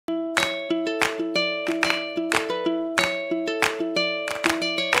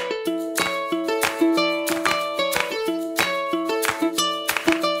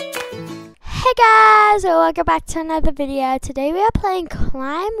Hey guys, welcome back to another video. Today we are playing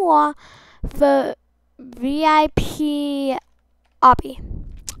Climb Wall for VIP Obby.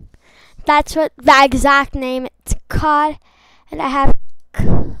 That's what the exact name it's called. And I have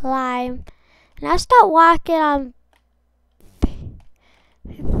climb. And I'll start walking on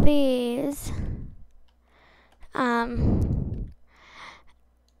these. Okay,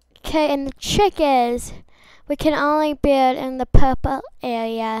 and the trick is we can only build in the purple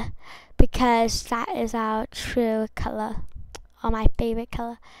area because that is our true color, or my favorite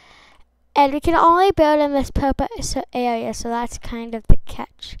color. And we can only build in this purple area, so that's kind of the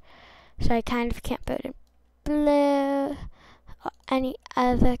catch. So I kind of can't build in blue or any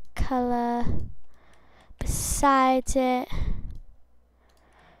other color besides it.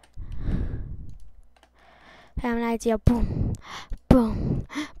 I have an idea. Boom, boom,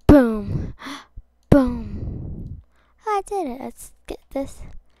 boom, boom. Oh, I did it. Let's get this.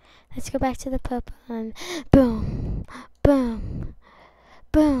 Let's go back to the purple and boom, boom,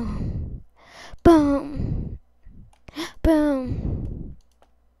 boom, boom, boom.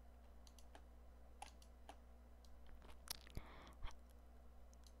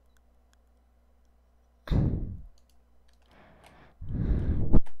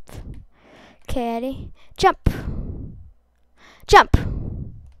 Okay, ready? Jump! Jump!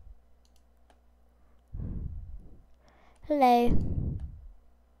 Hello.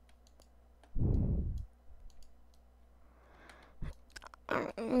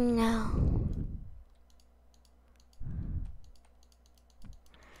 No.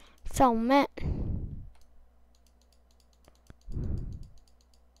 So many.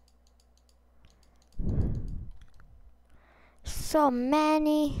 So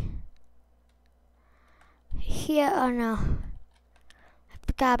many. Here, oh no. I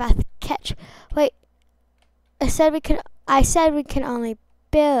forgot about the catch. Wait. I said we can only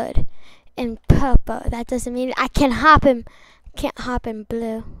build in purple. That doesn't mean I can hop in. Can't hop in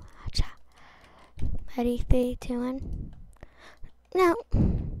blue. Ready? 3, 2, 1. No.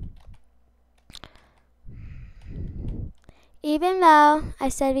 Even though I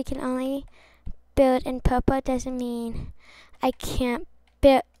said we can only build in purple, doesn't mean I can't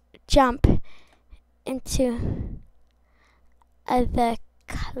jump into other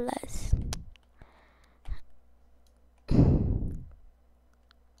colors.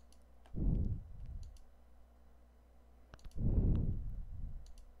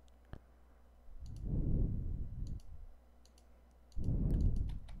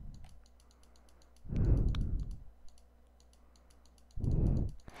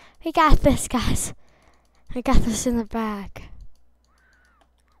 We got this, guys. I got this in the bag.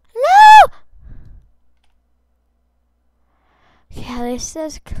 No! Okay, at least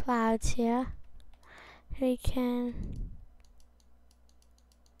there's clouds here. We can...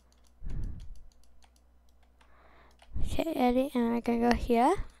 Okay, ready? And we're gonna go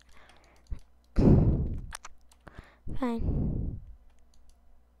here. Fine.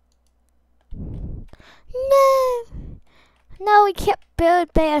 No! No, we can't build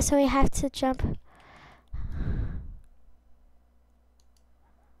there, so we have to jump.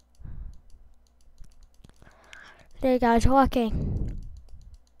 There you go, it's walking.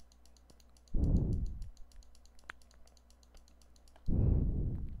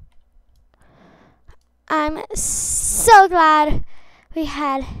 I'm so glad we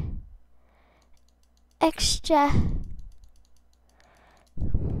had extra.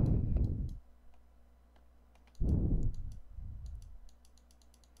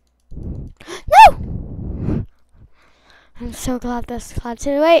 No! I'm so glad this cloud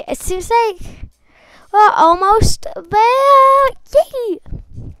too. Wait, it seems like we're almost there. Yay!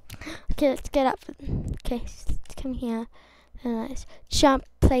 Okay, let's get up. Okay, let's come here. And let's jump,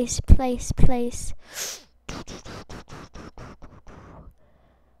 place.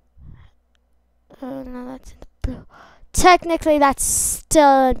 Oh no, that's in the blue. Technically, that's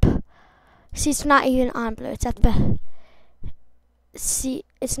still in blue. See, it's not even on blue. It's at the... See,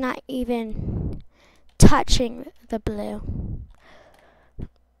 it's not even touching the blue.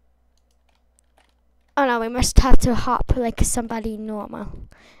 Oh no, we must have to hop like somebody normal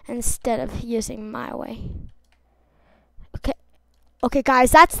instead of using my way. Okay,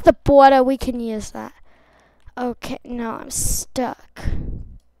 guys, that's the border. We can use that. Okay, no, I'm stuck.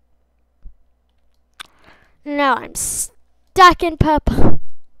 No, I'm stuck in purple.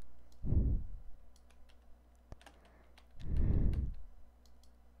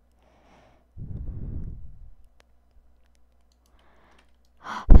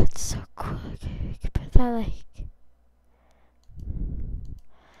 Oh, that's so cool. Okay, we can put that like...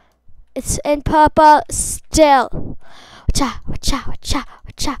 It's in purple still. Cha, cha, cha,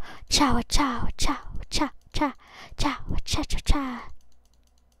 cha, Chow, chow, chow, chow, chow, chow, chow, chow, chow.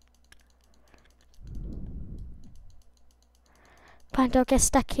 Come on, don't get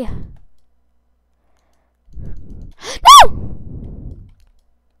stuck here. No!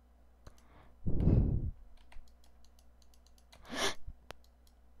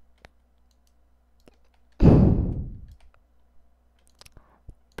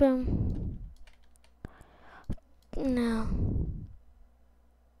 Boom. No.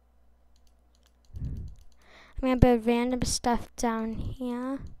 I'm gonna build random stuff down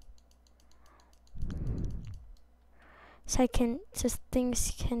here. So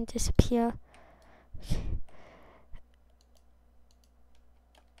things can disappear.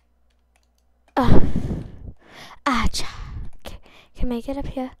 Okay, can make it up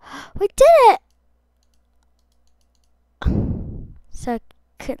here. We did it! So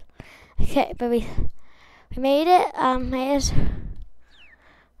cool. Okay, but we made it.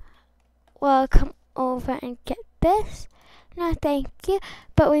 Well, come over and get this. No, thank you.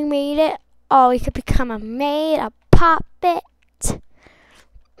 But we made it. Oh, we could become a maid, a puppet.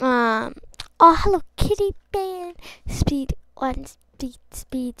 Oh, Hello Kitty band. Speed 1,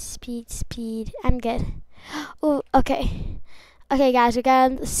 speed. I'm good. Oh, okay. Okay, guys, we're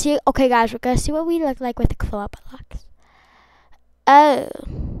gonna see. Okay, guys, we're gonna see what we look like with the Roblox. Oh.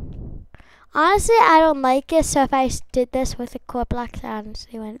 Honestly, I don't like it, so if I did this with a Roblox, I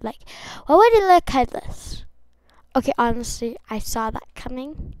honestly wouldn't like. What would it look like this? Okay, honestly, I saw that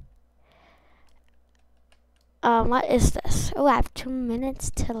coming. What is this? Oh, I have 2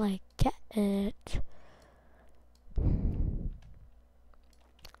 minutes till I get it.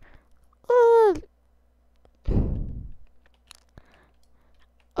 Ooh.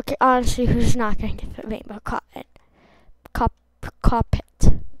 Okay, honestly, who's not going to get rainbow carpet?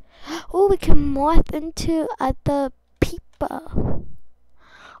 Oh, we can morph into other people.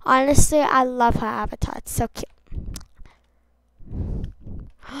 Honestly, I love her avatar. It's so cute.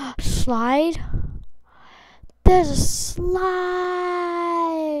 Slide. There's a slide.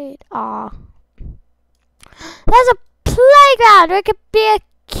 Aw. There's a playground. I could be a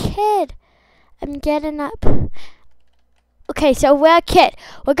kid. I'm getting up. Okay, so we're a kid.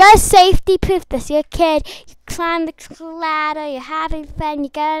 We're gonna safety proof this. You're a kid. You climb the ladder. You're having fun. You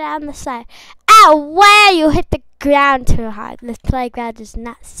get down the slide. Ow! Where you hit the ground too hard. This playground is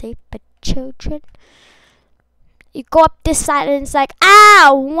not safe for children. You go up this side and it's like,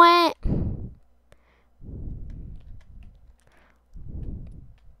 ow! What?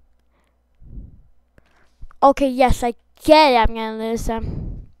 Okay, yes, I get it. I'm gonna lose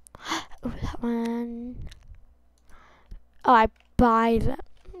them. Ooh, that one. Oh, I buy them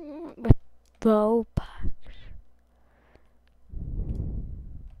with Robux.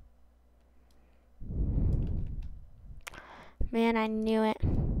 Man, I knew it.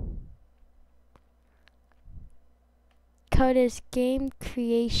 Code is game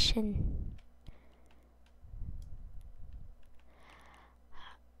creation.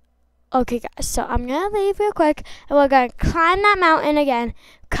 Okay, guys, so I'm gonna leave real quick, and we're gonna climb that mountain again.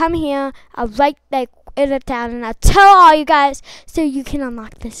 Come here, I'll write it down, and I'll tell all you guys so you can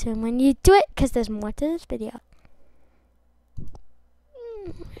unlock this room when you do it, because there's more to this video.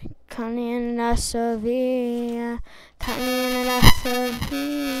 Connie and Sylvia, Connie and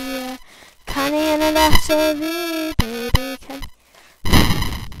Sylvia, Connie and Sylvia, baby,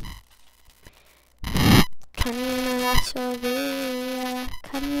 Connie and Sylvia,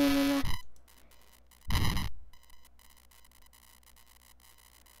 Connie and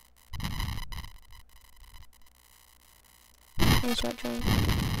Here's your dream.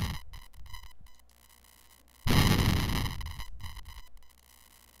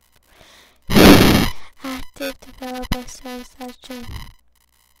 Active developer service dream.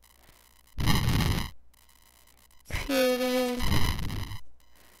 Created.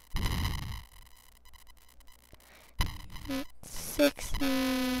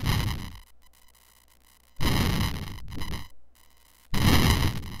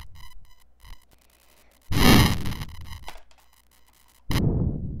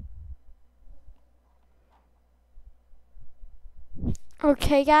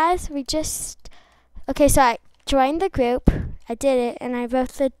 Okay, guys, okay, so I joined the group. I did it, and I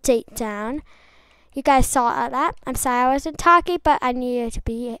wrote the date down. You guys saw that. I'm sorry I wasn't talking, but I needed to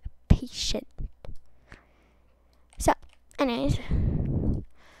be patient. So, anyways.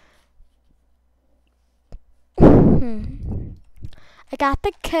 I got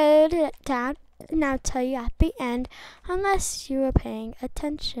the code down, and I'll tell you at the end, unless you were paying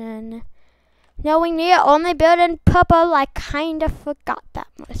attention. No, we need to only build in purple. I kind of forgot that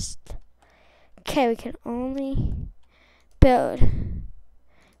much. Okay, we can only build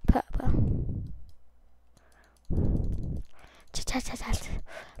purple.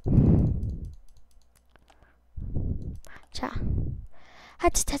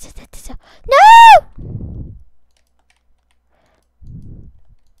 No!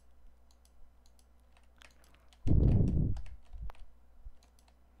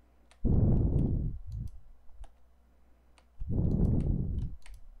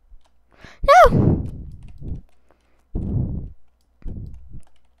 No!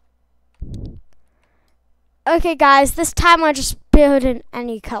 Okay, guys, this time I'll just build in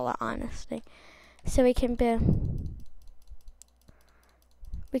any color, honestly. So we can build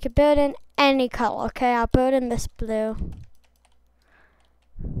in any color, okay? I'll build in this blue.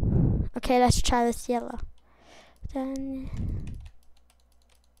 Okay, let's try this yellow. Then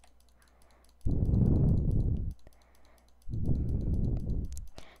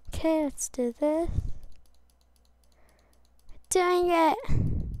okay, let's do this. Doing it.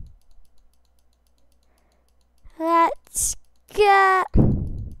 Let's go.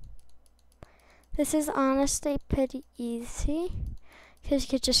 This is honestly pretty easy because you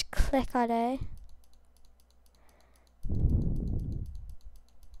could just click on it.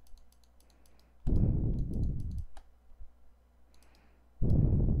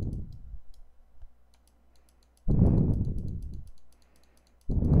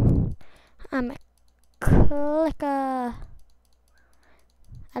 I'm a clicker.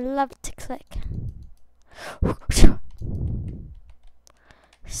 I love to click.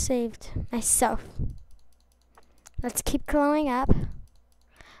 Saved myself. Let's keep glowing up.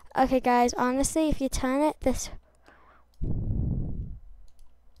 Okay, guys, honestly, if you turn it this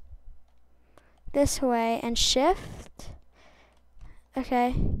way and shift,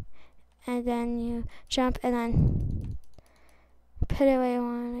 okay, and then you jump and then put it where you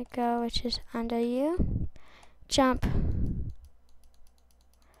want to go, which is under you. Jump.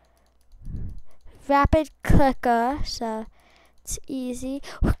 Rapid clicker, so it's easy.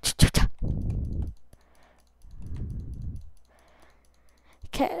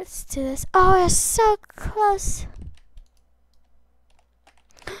 Okay, let's do this. Oh, we're so close.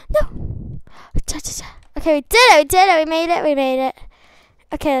 No. Okay, we did it. We made it.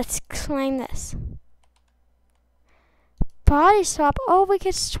 Okay, let's climb this. Body swap. Oh, we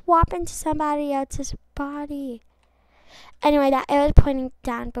could swap into somebody else's body. Anyway, that arrow is pointing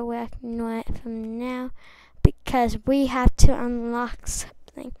down, but we're ignoring it from now because we have to unlock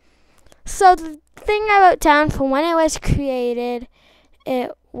something. So the thing I wrote down for when it was created,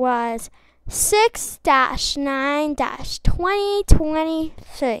 it was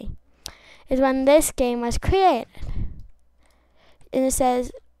 6-9-2023 is when this game was created. And it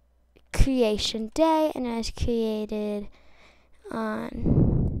says creation day, and it was created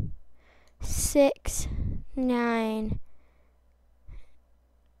on 6-9-2023.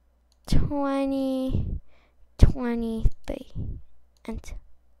 Enter.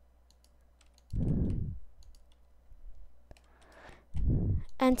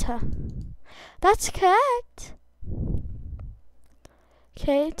 Enter. That's correct.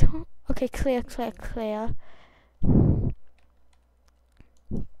 Okay, clear.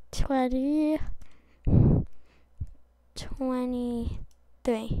 2023.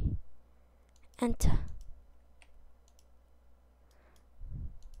 Enter.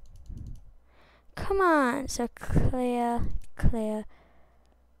 Come on. So clear.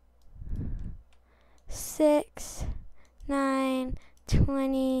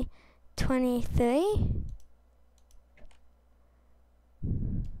 6-9-2023.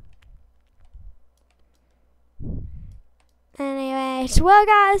 Anyways, well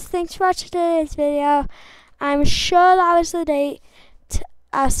guys, thanks for watching today's video. I'm sure that was the date.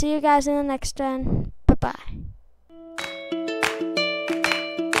 I'll see you guys in the next one. Bye-bye.